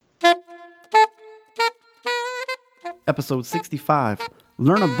episode 65.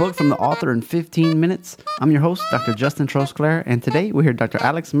 Learn a book from the author in 15 minutes. I'm your host, Dr. Justin Trosclair, and today we hear Dr.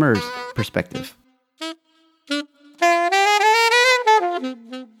 Alex Mehr's perspective.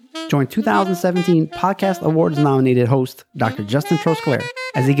 Join 2017 Podcast Awards nominated host Dr. Justin Trosclair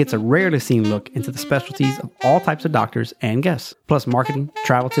as he gets a rarely seen look into the specialties of all types of doctors and guests, plus marketing,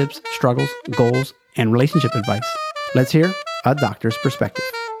 travel tips, struggles, goals, and relationship advice. Let's hear a doctor's perspective.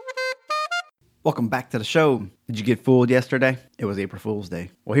 Welcome back to the show. Did you get fooled yesterday? It was April Fool's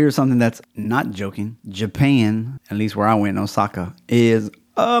Day. Well, here's something that's not joking. Japan, at least where I went in Osaka, is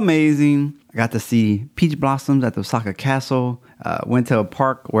amazing. I got to see peach blossoms at the Osaka Castle. Went to a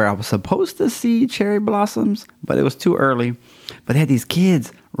park where I was supposed to see cherry blossoms, but it was too early. But they had these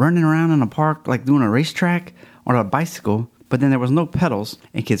kids running around in a park, like doing a racetrack on a bicycle, but then there was no pedals,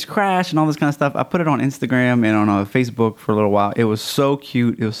 and kids crashed and all this kind of stuff. I put it on Instagram and on Facebook for a little while. It was so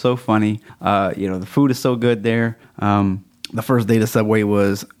cute. It was so funny. The food is so good there. The first day the Subway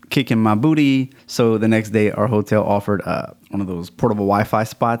was kicking my booty. So the next day our hotel offered one of those portable Wi-Fi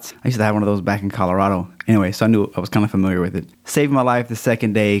spots. I used to have one of those back in Colorado. Anyway, so I knew I was kind of familiar with it. Saved my life the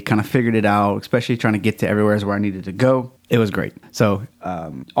second day, kind of figured it out, especially trying to get to everywhere where I needed to go. It was great. So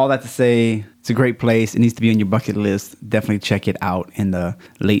all that to say, it's a great place. It needs to be on your bucket list. Definitely check it out in the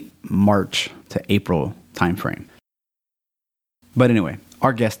late March to April timeframe. But anyway,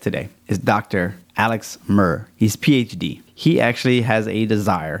 our guest today is Dr. Alex Mehr. He's PhD. He actually has a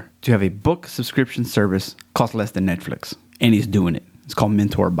desire to have a book subscription service cost less than Netflix, and he's doing it. It's called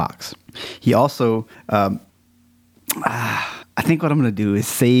MentorBox. He also, I think what I'm going to do is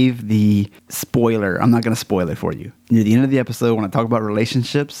save the spoiler. I'm not going to spoil it for you. Near the end of the episode, when I talk about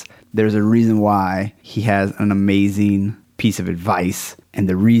relationships, there's a reason why he has an amazing piece of advice, and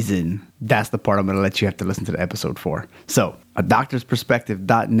the reason, that's the part I'm going to let you have to listen to the episode for. So,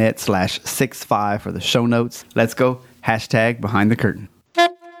 adoctorsperspective.net/65 for the show notes. Let's go. #behind the curtain.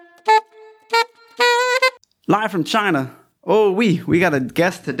 Live from China. Oh, we got a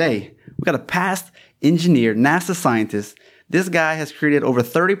guest today. We got a past engineer, NASA scientist. This guy has created over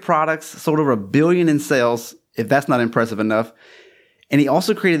 30 products, sold over $1 billion in sales, if that's not impressive enough. And he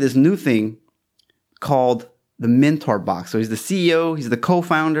also created this new thing called the MentorBox. So he's the CEO, he's the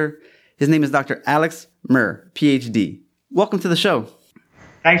co-founder. His name is Dr. Alex Mehr, PhD. Welcome to the show.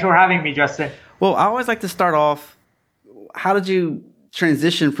 Thanks for having me, Justin. Well, I always like to start off, how did you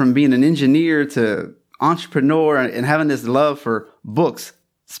transition from being an engineer to entrepreneur and having this love for books?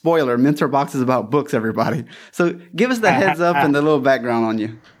 Spoiler, MentorBox is about books, everybody. So give us the heads up and the little background on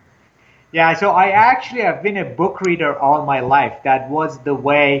you. Yeah, so I actually have been a book reader all my life. That was the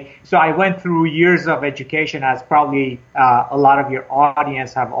way. So I went through years of education, as probably a lot of your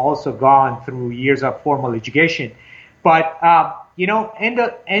audience have also gone through years of formal education. But,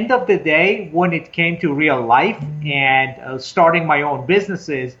 end of the day, when it came to real life and starting my own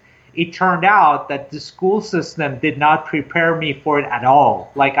businesses, it turned out that the school system did not prepare me for it at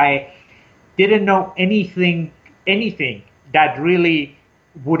all. Like, I didn't know anything that really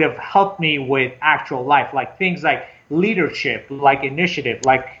would have helped me with actual life, like things like leadership, like initiative,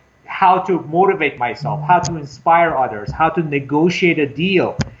 like how to motivate myself, how to inspire others, how to negotiate a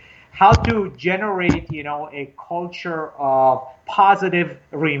deal, how to generate, a culture of positive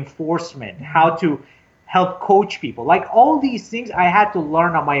reinforcement, how to help coach people. Like all these things I had to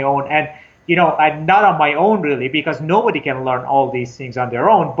learn on my own. And, I'm not on my own really, because nobody can learn all these things on their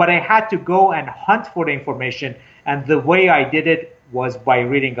own, but I had to go and hunt for the information. And the way I did it was by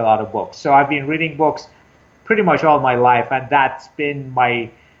reading a lot of books. So I've been reading books pretty much all my life, and that's been my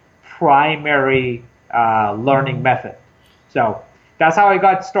primary learning method. So that's how I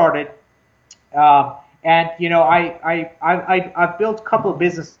got started. I've built a couple of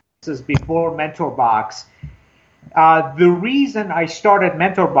businesses before MentorBox. The reason I started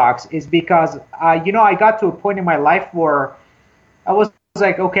MentorBox is because, I got to a point in my life where I was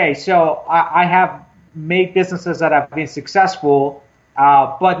like, okay, so I have made businesses that have been successful,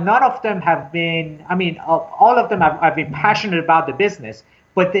 but none of them have been, all of them I've been passionate about the business,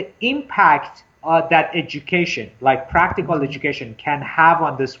 but the impact that education, like practical education, can have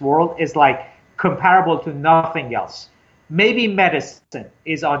on this world is like comparable to nothing else. Maybe medicine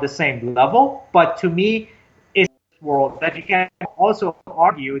is on the same level, but to me, it's this world that you can also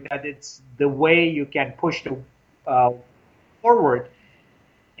argue that it's the way you can push the forward.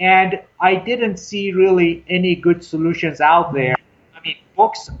 And I didn't see really any good solutions out there.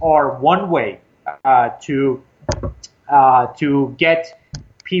 Books are one way to get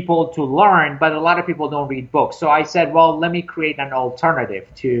people to learn, but a lot of people don't read books. So I said, well, let me create an alternative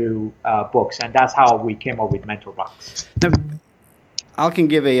to books, and that's how we came up with MentorBox. Now, I can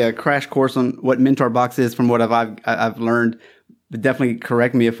give a crash course on what MentorBox is from what I've learned. But definitely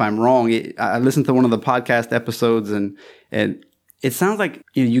correct me if I'm wrong. I listened to one of the podcast episodes, and it sounds like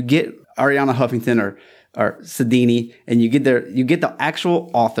you get Arianna Huffington or Sadini, and you get the actual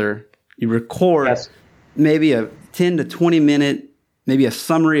author. You record maybe a 10 to 20 minute, maybe a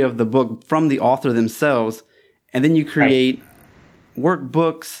summary of the book from the author themselves, and then you create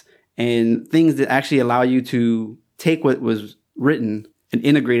workbooks and things that actually allow you to take what was written and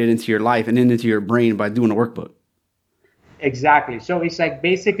integrate it into your life and into your brain by doing a workbook. Exactly. So it's like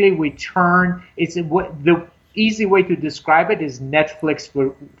basically the easy way to describe it is Netflix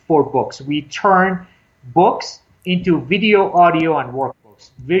for books. We turn books into video, audio, and workbooks,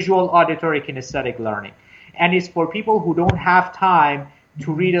 visual, auditory, kinesthetic learning. And it's for people who don't have time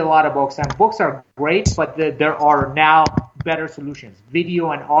to read a lot of books. And books are great, but there are now better solutions. Video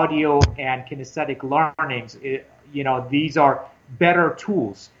and audio and kinesthetic learnings, these are better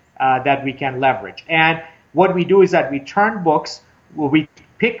tools that we can leverage. And what we do is that we turn books, we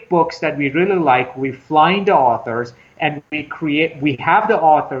pick books that we really like, we find the authors, and we have the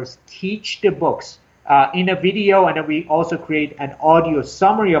authors teach the books in a video, and then we also create an audio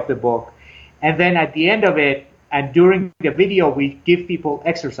summary of the book. And then at the end of it, and during the video, we give people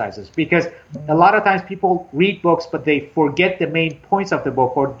exercises, because a lot of times people read books, but they forget the main points of the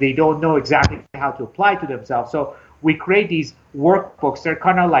book, or they don't know exactly how to apply to themselves. So we create these workbooks. They're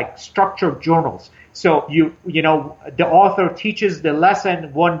kind of like structured journals. So the author teaches the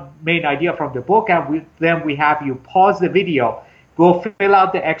lesson, one main idea from the book, and then we have you pause the video, go fill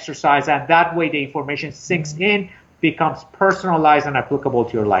out the exercise, and that way the information sinks in, becomes personalized and applicable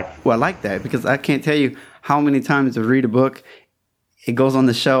to your life. Well, I like that, because I can't tell you how many times I read a book, it goes on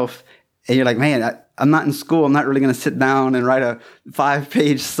the shelf, and you're like, man, I'm not in school. I'm not really going to sit down and write a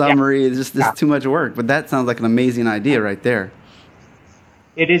 5-page summary. It's just too much work. But that sounds like an amazing idea right there.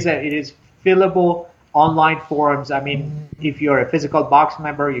 It is fillable online forums. I mean, if you're a physical box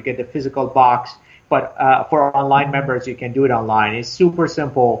member, you get the physical box. But for online members, you can do it online. It's super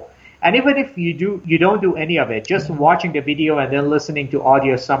simple. And even if you don't do any of it, just watching the video and then listening to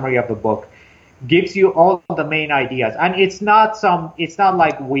audio summary of the book gives you all the main ideas. And it's not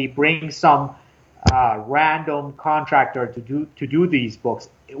like we bring some random contractor to do these books.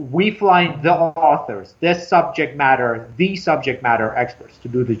 We find the authors, the subject matter experts to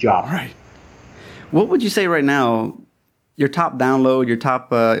do the job. Right. What would you say right now, your top download, your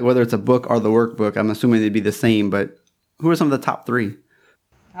top, whether it's a book or the workbook, I'm assuming they'd be the same, but who are some of the top 3?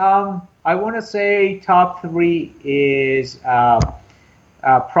 I want to say top 3 is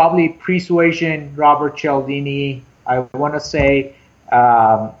probably Persuasion, Robert Cialdini. I want to say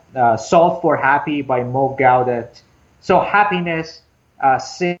Solve for Happy by Mo Gaudet. So happiness,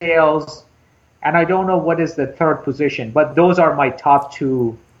 sales, and I don't know what is the third position, but those are my top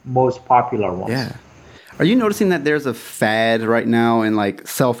 2 most popular ones. Yeah. Are you noticing that there's a fad right now in like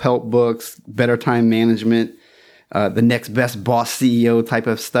self-help books, better time management, the next best boss CEO type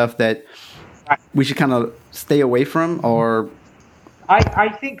of stuff that we should kind of stay away from? Or I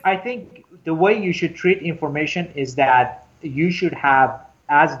think the way you should treat information is that you should have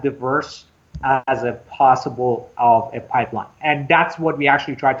as diverse as a possible of a pipeline, and that's what we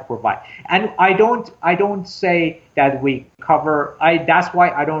actually try to provide. And I don't say that we cover. That's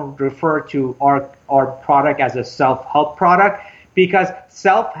why I don't refer to our product as a self-help product, because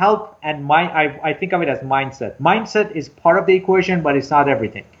self-help and I think of it as mindset. Mindset is part of the equation, but it's not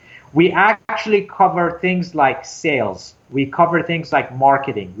everything. We actually cover things like sales. We cover things like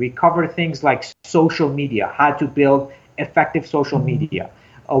marketing. We cover things like social media, how to build effective social media.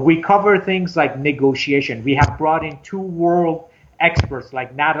 We cover things like negotiation. We have brought in 2 world experts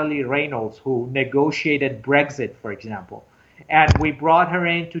like Natalie Reynolds, who negotiated Brexit, for example. And we brought her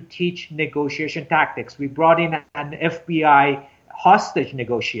in to teach negotiation tactics. We brought in an FBI hostage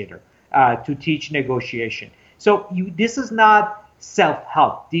negotiator to teach negotiation. So this is not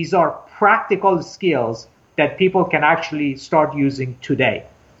self-help. These are practical skills that people can actually start using today.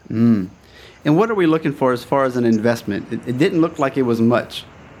 And what are we looking for as far as an investment? It didn't look like it was much.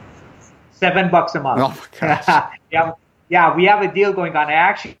 $7 a month. Oh my gosh. Yeah, we have a deal going on.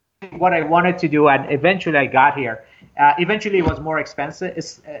 What I wanted to do, and eventually I got here. Eventually it was more expensive.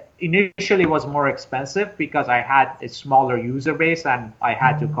 Initially it was more expensive because I had a smaller user base and I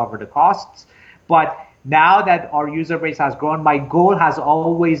had to cover the costs. But now that our user base has grown, my goal has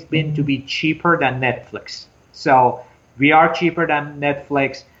always been to be cheaper than Netflix. So we are cheaper than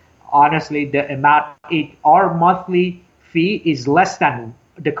Netflix. Honestly, our monthly fee is less than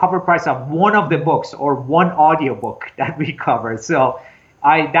the cover price of one of the books or one audiobook that we cover. So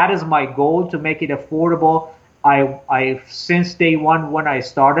that is my goal, to make it affordable. I since day one when I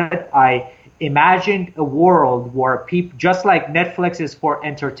started, I imagined a world where people, just like Netflix is for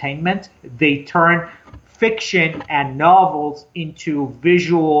entertainment, they turn fiction and novels into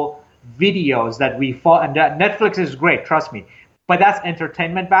visual videos that we follow. And that Netflix is great, trust me, but that's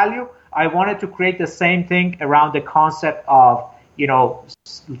entertainment value. I wanted to create the same thing around the concept of,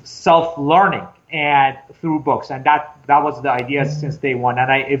 self-learning and through books. And that was the idea since day one.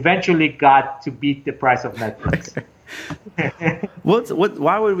 And I eventually got to beat the price of Netflix.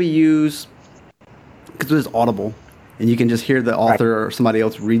 Why would we use, because there's Audible and you can just hear the author or somebody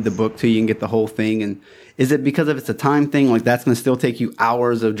else read the book to you and get the whole thing. And is it because if it's a time thing, like that's going to still take you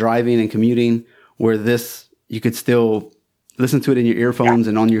hours of driving and commuting, where this, you could still listen to it in your earphones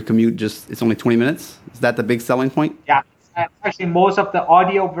and on your commute, it's only 20 minutes? Is that the big selling point? Yeah. Actually, most of the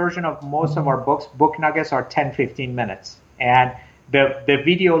audio version of most of our books, Book Nuggets, are 10, 15 minutes. And the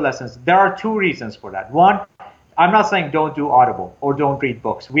video lessons, there are two reasons for that. One, I'm not saying don't do Audible or don't read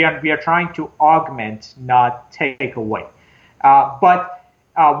books. We are trying to augment, not take away. But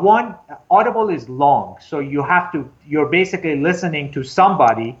one, Audible is long. So you're basically listening to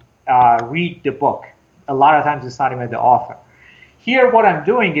somebody read the book. A lot of times it's not even the author. Here, what I'm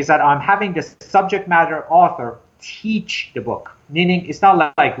doing is that I'm having the subject matter author teach the book, meaning it's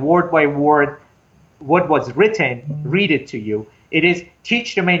not like word by word what was written, read it to you. It is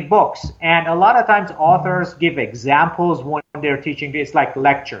teach the main books. And a lot of times authors give examples when they're teaching. It's like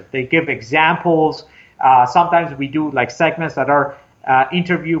lecture. They give examples. Sometimes we do like segments that are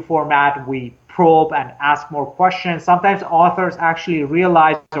interview format. We probe and ask more questions. Sometimes authors actually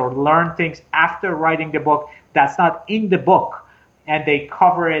realize or learn things after writing the book that's not in the book, and they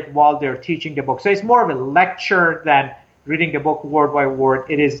cover it while they're teaching the book. So it's more of a lecture than reading the book word by word.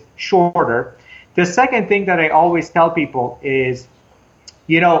 It is shorter. The second thing that I always tell people is,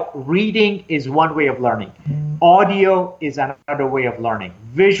 reading is one way of learning. Audio is another way of learning.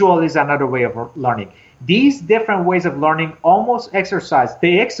 Visual is another way of learning. These different ways of learning almost exercise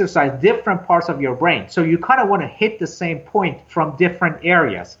different parts of your brain. So you kind of want to hit the same point from different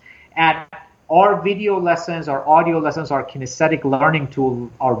areas. And our video lessons, our audio lessons, our kinesthetic learning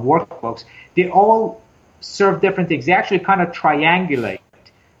tool, our workbooks, they all serve different things. They actually kind of triangulate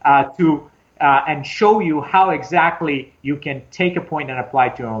and show you how exactly you can take a point and apply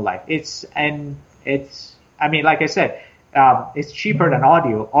it to your own life. Like I said, it's cheaper than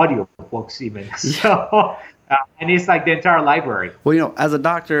audio books even. So, and it's like the entire library. Well, as a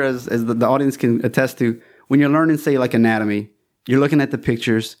doctor, as the audience can attest to, when you're learning, say, like anatomy, you're looking at the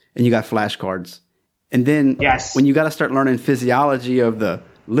pictures and you got flashcards. And then when you got to start learning physiology of the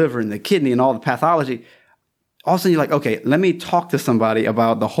liver and the kidney and all the pathology, all of a sudden you're like, okay, let me talk to somebody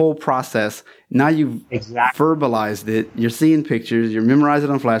about the whole process. Now you've verbalized it. You're seeing pictures. You're memorizing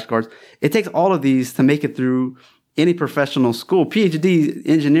it on flashcards. It takes all of these to make it through any professional school. PhD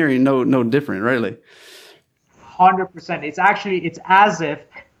engineering, no different, really. 100%. It's as if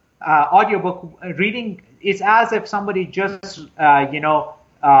audiobook reading, it's as if somebody just,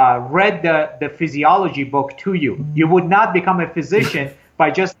 read the physiology book to you. You would not become a physician by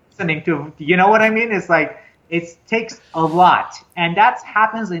just listening to, you know what I mean? It's like, it takes a lot. And that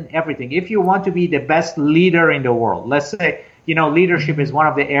happens in everything. If you want to be the best leader in the world, let's say, leadership is one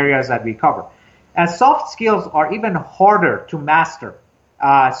of the areas that we cover. And soft skills are even harder to master.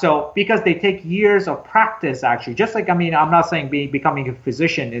 Because they take years of practice, actually. Just like, I'm not saying becoming a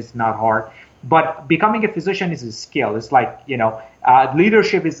physician is not hard, but becoming a physician is a skill. It's like,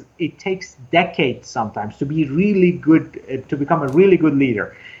 leadership it takes decades sometimes to be really good, to become a really good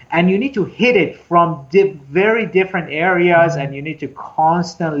leader. And you need to hit it from very different areas, and you need to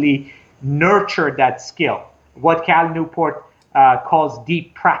constantly nurture that skill. What Cal Newport calls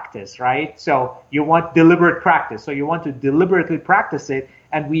deep practice, right? So you want deliberate practice. So you want to deliberately practice it,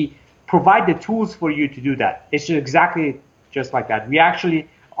 and we provide the tools for you to do that. It's exactly just like that. We actually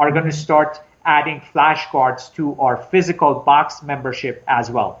are going to start adding flashcards to our physical box membership as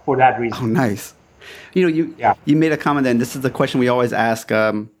well for that reason. Oh, nice. You made a comment, and this is the question we always ask,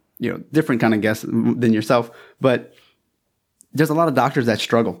 different kind of guests than yourself, but there's a lot of doctors that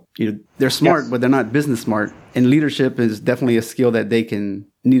struggle. They're smart, but they're not business smart. And leadership is definitely a skill that they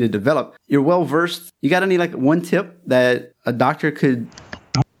need to develop. You're well versed. You got any one tip that a doctor could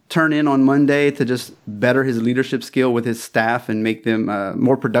turn in on Monday to just better his leadership skill with his staff and make them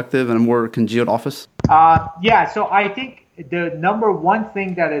more productive in a more congealed office? So I think the number one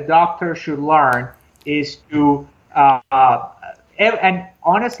thing that a doctor should learn is to, and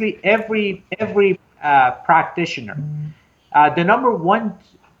honestly, every practitioner, the number one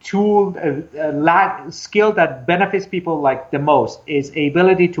tool, skill that benefits people the most is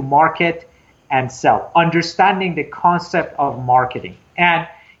ability to market and sell, understanding the concept of marketing. And,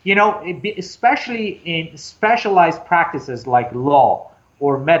 especially in specialized practices like law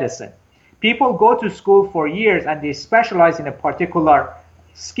or medicine, people go to school for years and they specialize in a particular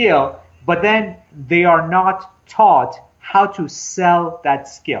skill, but then they are not taught how to sell that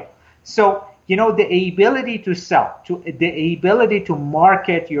skill. So, the ability to sell, the ability to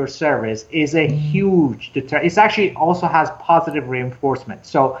market your service is a huge deterrent. It actually also has positive reinforcement.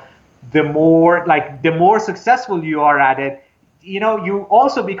 So the more successful you are at it, you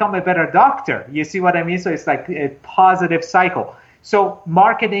also become a better doctor. You see what I mean? So it's like a positive cycle. So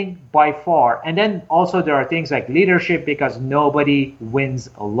marketing by far. And then also there are things like leadership, because nobody wins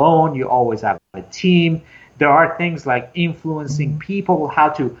alone. You always have a team. There are things like influencing people,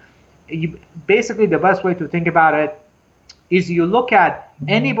 basically the best way to think about it is you look at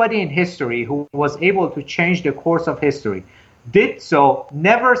anybody in history who was able to change the course of history, did so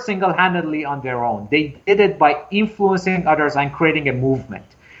never single-handedly on their own. They did it by influencing others and creating a movement.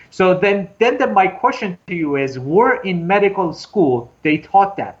 So then my question to you is, we're in medical school, they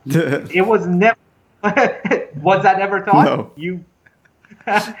taught that. It was never, was that ever taught? No.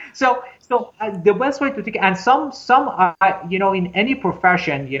 So the best way to think, and some in any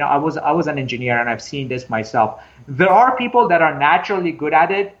profession, I was an engineer and I've seen this myself. There are people that are naturally good at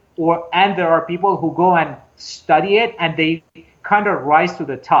it, and there are people who go and study it and they kind of rise to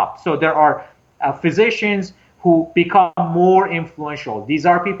the top. So there are physicians who become more influential. These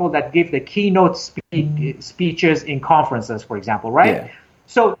are people that give the keynote speeches in conferences, for example, right? Yeah.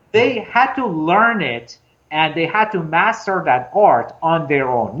 So they had to learn it and they had to master that art on their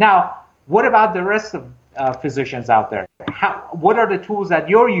own. Now, what about the rest of physicians out there? What are the tools that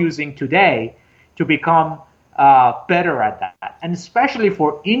you're using today to become better at that? And especially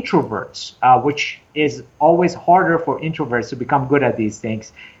for introverts, which is always harder for introverts to become good at these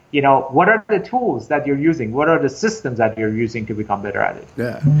things. What are the tools that you're using? What are the systems that you're using to become better at it?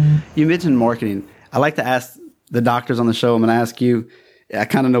 Yeah. You mentioned marketing. I like to ask the doctors on the show. I'm going to ask you, I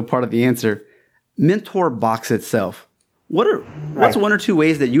kind of know part of the answer. MentorBox itself. What's one or two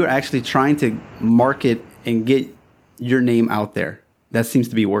ways that you're actually trying to market and get your name out there that seems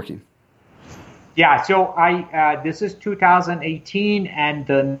to be working? Yeah, so this is 2018, and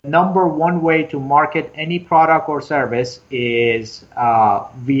the number one way to market any product or service is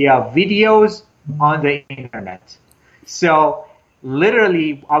via videos on the internet. So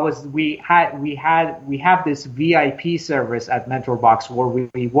literally, we have this VIP service at MentorBox where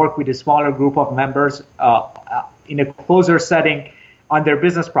we work with a smaller group of members in a closer setting on their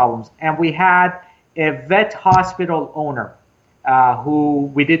business problems, and we had a vet hospital owner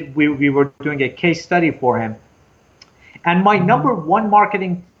who we were doing a case study for him. And my number one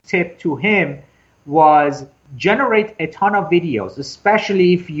marketing tip to him was generate a ton of videos,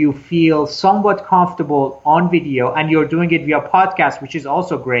 especially if you feel somewhat comfortable on video and you're doing it via podcast, which is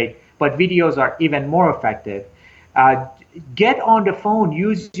also great, but videos are even more effective. Get on the phone,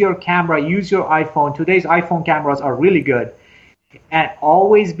 use your camera, use your iPhone. Today's iPhone cameras are really good. And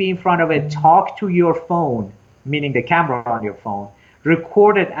always be in front of it. Talk to your phone, meaning the camera on your phone.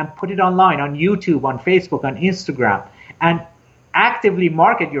 Record it and put it online on YouTube, on Facebook, on Instagram, and actively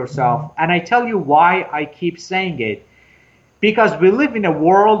market yourself. And I tell you why I keep saying it. Because we live in a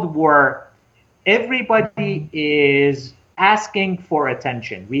world where everybody is asking for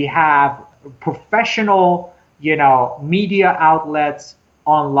attention. We have professional, media outlets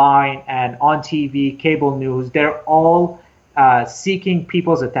online and on TV, cable news. They're all seeking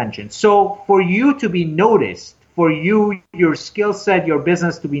people's attention. So for you to be noticed, for you, your skill set, your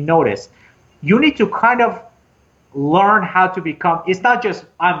business to be noticed, you need to kind of learn how to become, it's not just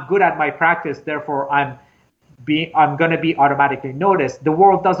I'm good at my practice, therefore I'm going to be automatically noticed. The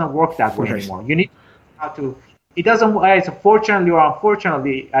world doesn't work that way anymore. You need how to, it doesn't, fortunately or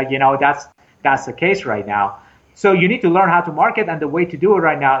unfortunately, that's the case right now. So you need to learn how to market, and the way to do it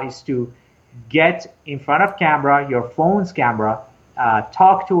right now is to get in front of camera, your phone's camera,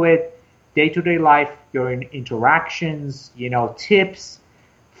 talk to it, day-to-day life, your interactions, tips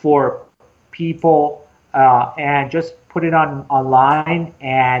for people, and just put it online.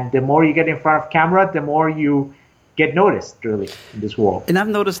 And the more you get in front of camera, the more you get noticed, really, in this world. And I've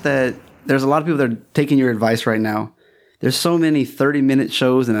noticed that there's a lot of people that are taking your advice right now. There's so many 30-minute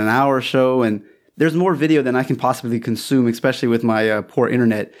shows and an hour show, and there's more video than I can possibly consume, especially with my poor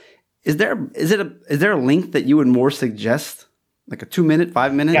internet. Is there a link that you would more suggest, like a 2-minute,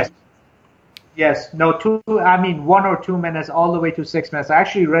 5-minute? Yes. No, 1 or 2 minutes, all the way to 6 minutes. I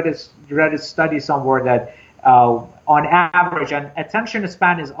actually read a study somewhere that on average, and attention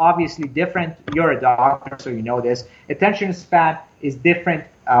span is obviously different. You're a doctor, so you know this. Attention span is different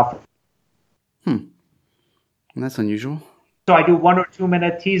That's unusual. So I do 1 or 2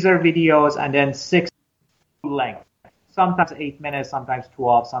 minute teaser videos and then 6 length. Sometimes 8 minutes, sometimes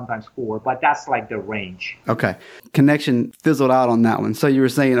 12, sometimes 4, but that's like the range. Okay. Connection fizzled out on that one. So you were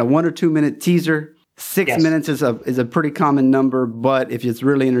saying a 1 or 2 minute teaser, 6 minutes is a pretty common number, but if it's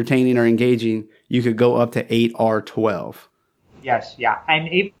really entertaining or engaging, you could go up to 8 or 12. Yes, yeah. And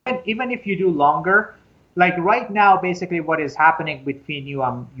even if you do longer, like right now, basically what is happening between you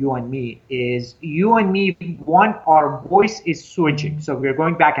and me is you and me, our voice is switching. So we're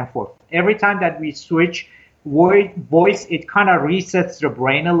going back and forth. Every time that we switch voice, it kind of resets the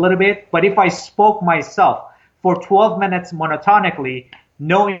brain a little bit. But if I spoke myself for 12 minutes monotonically,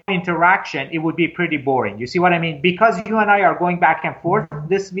 no interaction, it would be pretty boring. You see what I mean? Because you and I are going back and forth,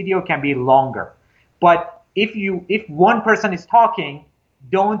 this video can be longer. But if one person is talking,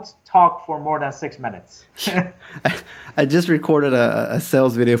 don't talk for more than 6 minutes. I just recorded a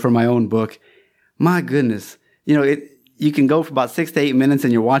sales video for my own book. My goodness. You can go for about 6 to 8 minutes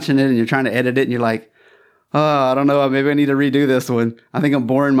and you're watching it and you're trying to edit it and you're like, oh, I don't know. Maybe I need to redo this one. I think I'm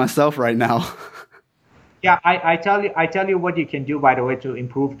boring myself right now. Yeah, I tell you what you can do, by the way, to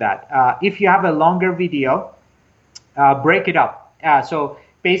improve that. If you have a longer video, break it up. So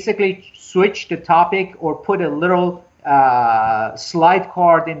basically switch the topic or put a little slide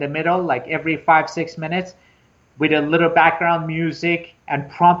card in the middle, like every 5-6 minutes with a little background music and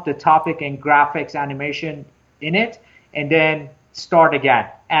prompt the topic and graphics animation in it, and then start again.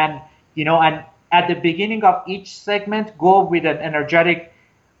 And at the beginning of each segment, go with an energetic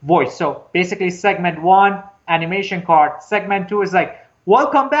voice. So basically segment 1, animation card. Segment 2 is like,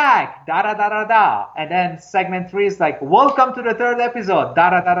 welcome back, da da da da da. And then segment 3 is like, welcome to the 3rd episode,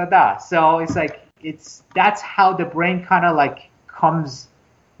 da da da da da. So it's like, that's how the brain kind of like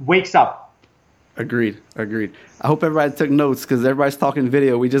wakes up. Agreed. I hope everybody took notes because everybody's talking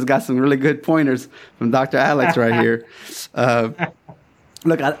video. We just got some really good pointers from Dr. Alex right here.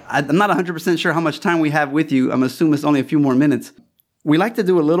 Look, I'm not 100% sure how much time we have with you. I'm assuming it's only a few more minutes. We like to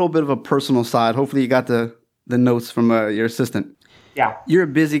do a little bit of a personal side. Hopefully you got the notes from your assistant. Yeah. You're a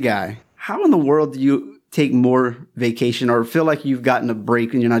busy guy. How in the world do you take more vacation or feel like you've gotten a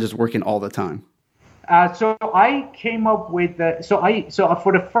break and you're not just working all the time? So I came up with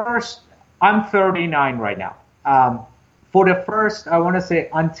for the first, I'm 39 right now. For the first, I want to say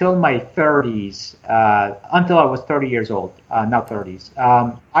until my 30s, until I was 30 years old, not 30s.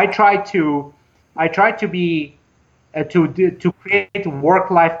 I tried to be to create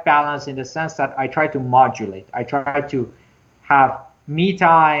work-life balance in the sense that I try to modulate. I try to have me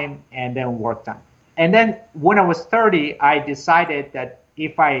time and then work time. And then when I was 30, I decided that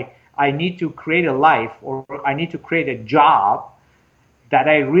if I need to create a life or I need to create a job that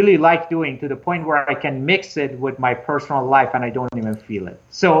I really like doing to the point where I can mix it with my personal life and I don't even feel it.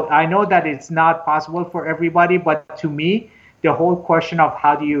 So I know that it's not possible for everybody, but to me, the whole question of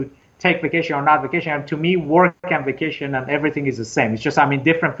how do you take vacation or not vacation, and to me, work and vacation and everything is the same. It's just I'm in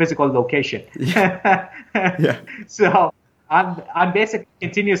different physical location. Yeah. So I'm basically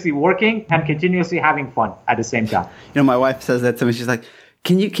continuously working and continuously having fun at the same time. My wife says that to me. She's like,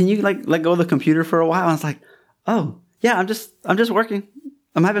 can you like let go of the computer for a while? I was like, oh yeah, I'm just working.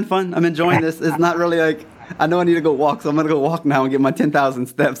 I'm having fun. I'm enjoying this. It's not really like, I know I need to go walk, so I'm going to go walk now and get my 10,000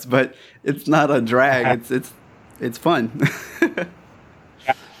 steps, but it's not a drag. It's fun.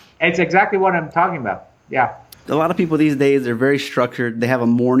 Yeah. It's exactly what I'm talking about. Yeah. A lot of people these days are very structured. They have a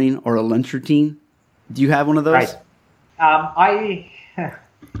morning or a lunch routine. Do you have one of those? Right.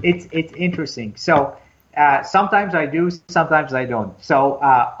 It's interesting. So sometimes I do, sometimes I don't. So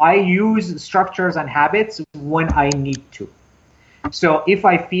I use structures and habits when I need to. So if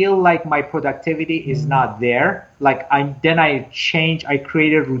I feel like my productivity is not there, like I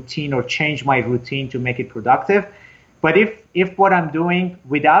create a routine or change my routine to make it productive. But if what I'm doing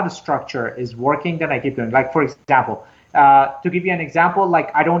without a structure is working, then I keep doing. Like for example, to give you an example,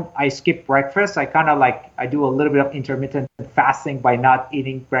 like I skip breakfast. I do a little bit of intermittent fasting by not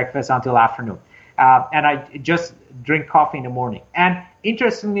eating breakfast until afternoon. And I just drink coffee in the morning. And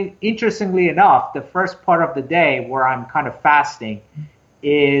interestingly enough, the first part of the day where I'm kind of fasting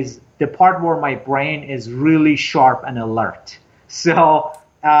is the part where my brain is really sharp and alert. So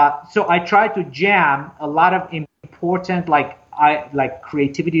I try to jam a lot of important like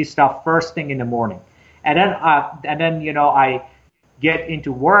creativity stuff first thing in the morning, and then I get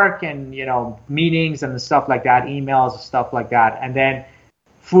into work and meetings and stuff like that, emails and stuff like that, and then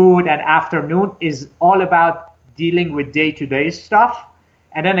food and afternoon is all about dealing with day-to-day stuff.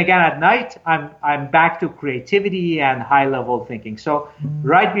 And then again at night, I'm back to creativity and high-level thinking. So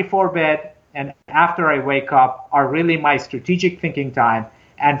right before bed and after I wake up are really my strategic thinking time.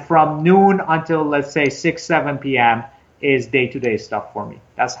 And from noon until, let's say, 6, 7 p.m. is day-to-day stuff for me.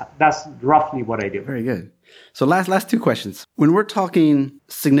 That's roughly what I do. Very good. So last two questions. When we're talking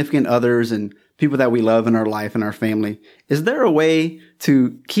significant others and people that we love in our life and our family, is there a way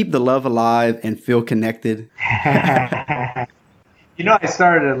to keep the love alive and feel connected? I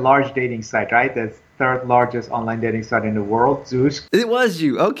started a large dating site, right? The third largest online dating site in the world, Zeus. It was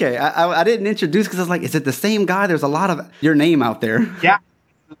you. Okay. I didn't introduce because I was like, is it the same guy? There's a lot of your name out there. Yeah.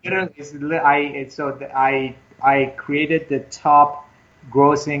 I created the top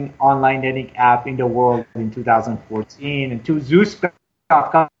grossing online dating app in the world in 2014. And to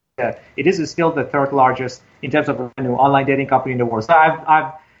Zeus.com, it is still the third largest in terms of revenue online dating company in the world. So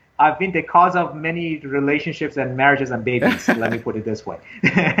I've been the cause of many relationships and marriages and babies. Let me put it this way.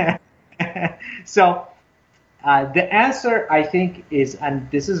 So the answer, I think, is,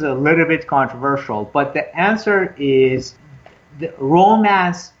 and this is a little bit controversial, but the answer is the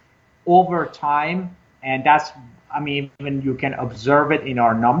romance over time. And even you can observe it in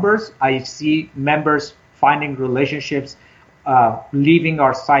our numbers. I see members finding relationships, leaving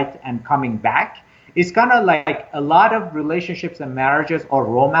our site and coming back. It's kind of like a lot of relationships and marriages are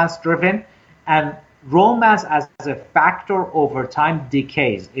romance driven, and romance as a factor over time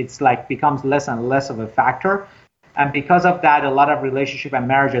decays. It's like becomes less and less of a factor. And because of that, a lot of relationship and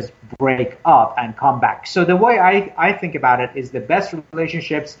marriages break up and come back. So the way I think about it is the best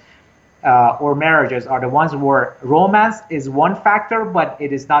relationships or marriages are the ones where romance is one factor, but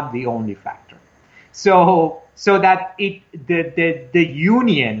it is not the only factor. So that the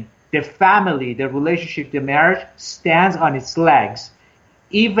union, the family, the relationship, the marriage stands on its legs,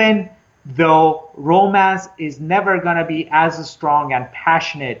 even though romance is never going to be as strong and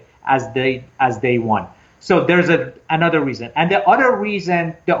passionate as day one. So there's another reason. And the other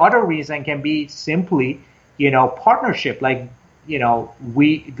reason can be simply, partnership.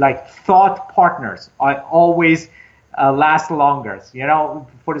 We thought partners are always last longer.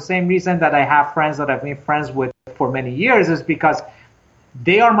 For the same reason that I have friends that I've been friends with for many years is because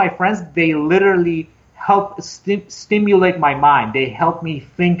they are my friends. They literally help stimulate my mind. They help me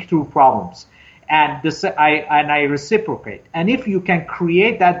think through problems, and I reciprocate. And if you can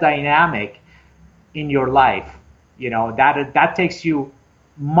create that dynamic in your life, that takes you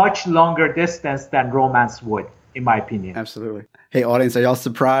much longer distance than romance would, in my opinion. Absolutely. Hey, audience, are y'all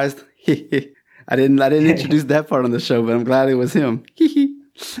surprised? I didn't introduce that part on the show, but I'm glad it was him.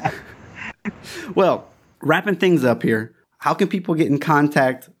 Well, wrapping things up here, how can people get in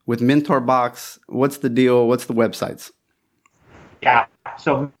contact with MentorBox? What's the deal? What's the websites? Yeah,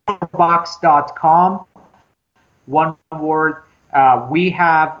 so MentorBox.com, one word. We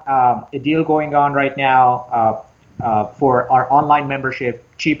have a deal going on right now for our online membership,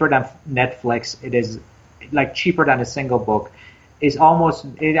 cheaper than Netflix. It is cheaper than a single book. It's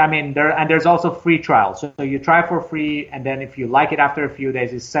there's also free trial. So you try for free, and then if you like it after a few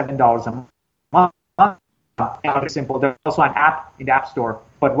days, it's $7 a month. It's simple. There's also an app in the App Store,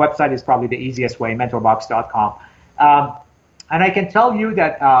 but website is probably the easiest way, mentorbox.com. And I can tell you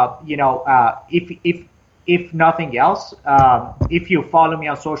that, if nothing else, if you follow me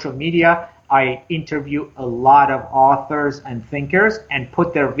on social media, I interview a lot of authors and thinkers and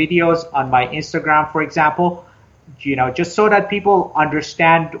put their videos on my Instagram, for example, just so that people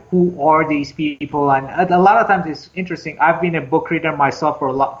understand who are these people. And a lot of times it's interesting. I've been a book reader myself for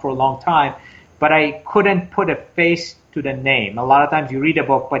a long time, but I couldn't put a face to the name. A lot of times you read a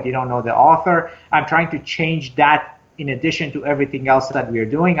book, but you don't know the author. I'm trying to change that in addition to everything else that we're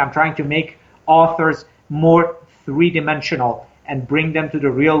doing. I'm trying to make authors more three-dimensional and bring them to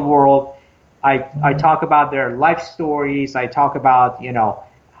the real world. I talk about their life stories. I talk about,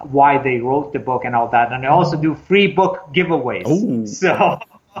 why they wrote the book and all that. And I also do free book giveaways. Ooh. So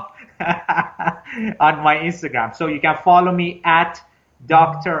on my Instagram. So you can follow me at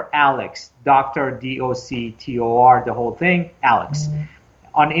Dr. Alex, Dr. DOCTOR, the whole thing, Alex.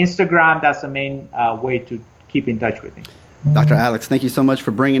 On Instagram, that's the main way to keep in touch with me. Dr. Alex, thank you so much for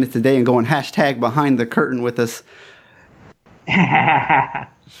bringing it today and going #behind the curtain with us.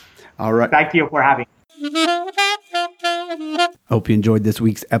 All right. Thank you for having me. Hope you enjoyed this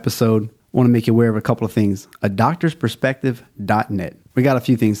week's episode. I want to make you aware of a couple of things. adoctorsperspective.net. We got a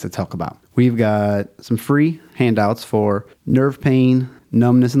few things to talk about. We've got some free handouts for nerve pain,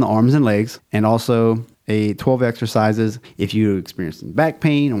 numbness in the arms and legs, and also 12 exercises if you experience some back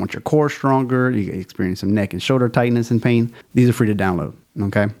pain and want your core stronger, you experience some neck and shoulder tightness and pain. These are free to download,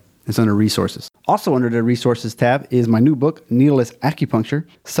 okay? It's under resources. Also under the resources tab is my new book, Needleless Acupuncture,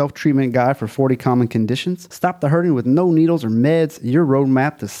 Self-Treatment Guide for 40 Common Conditions. Stop the hurting with no needles or meds, your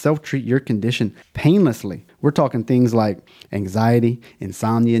roadmap to self-treat your condition painlessly. We're talking things like anxiety,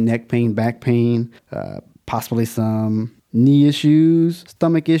 insomnia, neck pain, back pain, possibly some knee issues,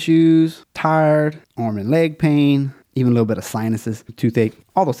 stomach issues, tired, arm and leg pain, even a little bit of sinuses, toothache,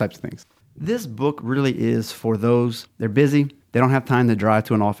 all those types of things. This book really is for those, they're busy, they don't have time to drive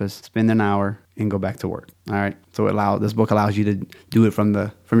to an office, spend an hour, and go back to work. All right. So this book allows you to do it from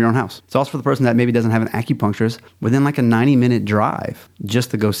your own house. It's also for the person that maybe doesn't have an acupuncturist within like a 90-minute drive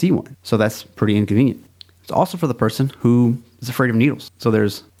just to go see one. So that's pretty inconvenient. It's also for the person who is afraid of needles. So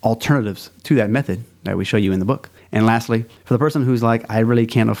there's alternatives to that method that we show you in the book. And lastly, for the person who's like, I really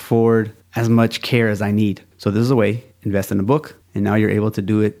can't afford as much care as I need. So this is a way, invest in a book, and now you're able to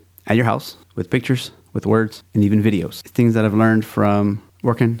do it at your house with pictures, with words, and even videos. It's things that I've learned from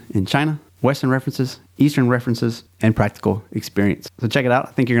working in China, Western references, Eastern references, and practical experience. So check it out.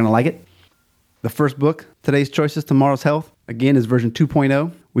 I think you're going to like it. The first book, Today's Choices, Tomorrow's Health, again, is version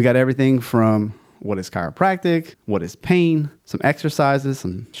 2.0. We got everything from what is chiropractic, what is pain, some exercises,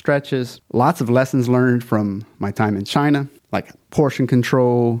 some stretches, lots of lessons learned from my time in China, like portion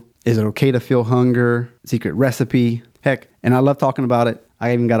control, is it okay to feel hunger, secret recipe, heck, and I love talking about it.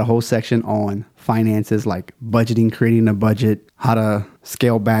 I even got a whole section on finances, like budgeting, creating a budget, how to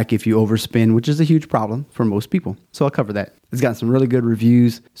scale back if you overspend, which is a huge problem for most people. So I'll cover that. It's got some really good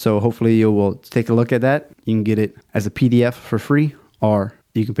reviews. So hopefully you will take a look at that. You can get it as a PDF for free, or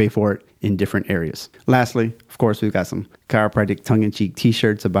you can pay for it in different areas. Lastly, of course, we've got some chiropractic tongue-in-cheek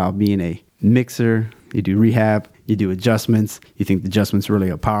t-shirts about being a mixer. You do rehab, you do adjustments. You think the adjustment's really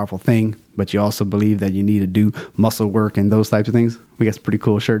a powerful thing, but you also believe that you need to do muscle work and those types of things. We got some pretty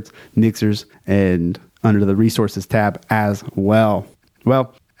cool shirts, mixers, and under the resources tab as well.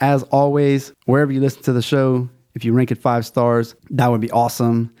 Well, as always, wherever you listen to the show, if you rank it 5 stars, that would be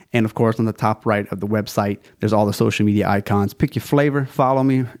awesome. And of course, on the top right of the website, there's all the social media icons. Pick your flavor, follow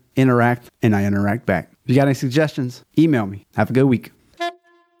me, interact, and I interact back. If you got any suggestions, email me. Have a good week.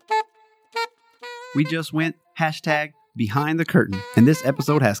 We just went #behind the curtain, and this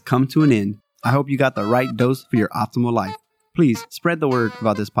episode has come to an end. I hope you got the right dose for your optimal life. Please spread the word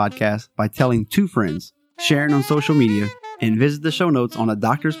about this podcast by telling 2 friends, sharing on social media, and visit the show notes on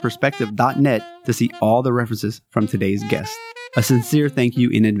adoctorsperspective.net to see all the references from today's guest. A sincere thank you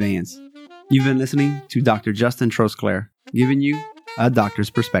in advance. You've been listening to Dr. Justin Trosclair, giving you a doctor's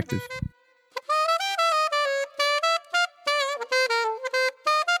perspective.